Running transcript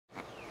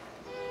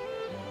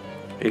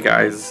Hey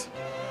guys,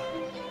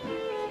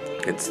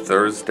 it's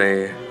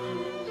Thursday,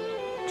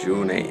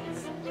 June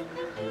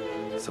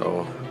 8th.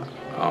 So,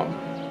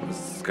 I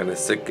was gonna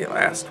sick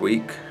last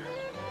week.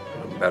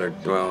 I'm better,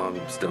 well,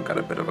 I'm still got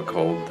a bit of a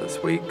cold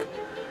this week.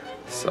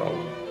 So,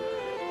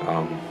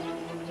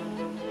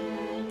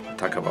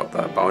 talk about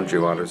the Boundary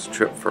Waters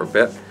trip for a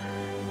bit.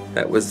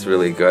 That was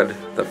really good.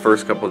 The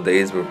first couple of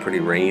days were pretty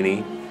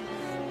rainy.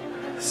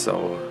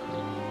 So,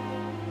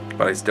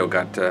 but I still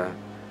got to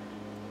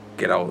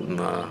get out in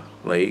the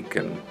lake,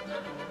 and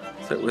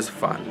so it was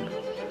fun.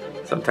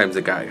 Sometimes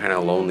it got kind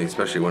of lonely,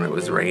 especially when it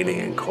was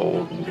raining and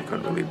cold and you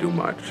couldn't really do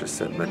much, just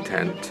sit in the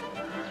tent.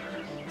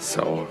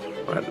 So,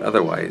 but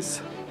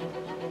otherwise,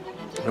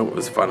 it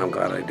was fun. I'm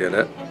glad I did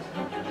it.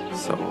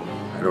 So,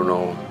 I don't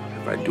know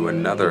if I'd do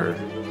another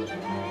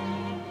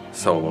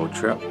solo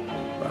trip,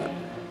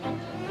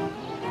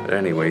 but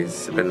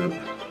anyways, I've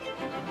been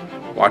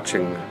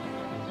watching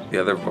the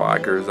other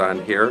vloggers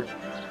on here.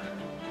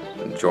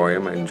 Enjoy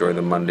them. I enjoy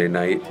the Monday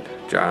night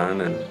John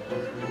and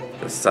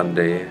the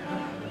Sunday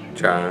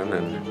John,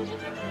 and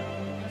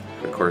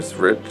of course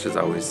Rich is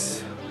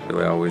always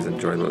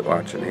enjoy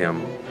watching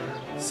him.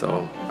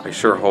 So I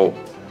sure hope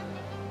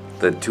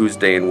the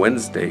Tuesday and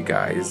Wednesday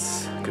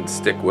guys can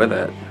stick with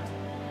it.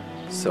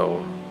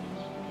 So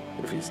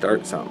if you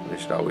start something, you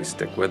should always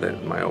stick with it,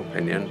 in my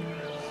opinion.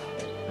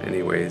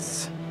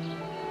 Anyways,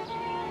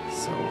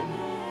 so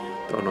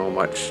don't know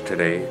much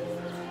today.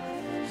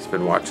 Just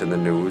been watching the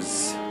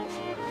news.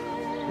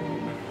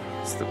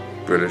 It's the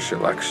British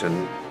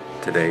election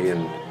today,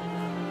 and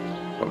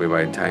probably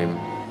by the time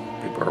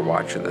people are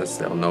watching this,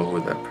 they'll know who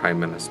the Prime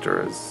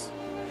Minister is.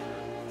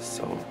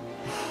 So,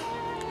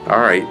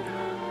 alright,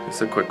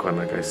 it's a quick one,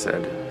 like I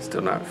said.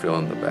 Still not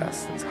feeling the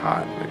best. It's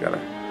hot. I gotta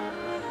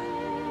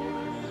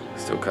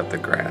still cut the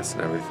grass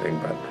and everything,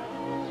 but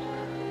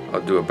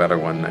I'll do a better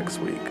one next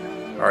week.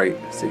 Alright,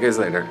 see you guys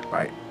later.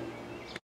 Bye.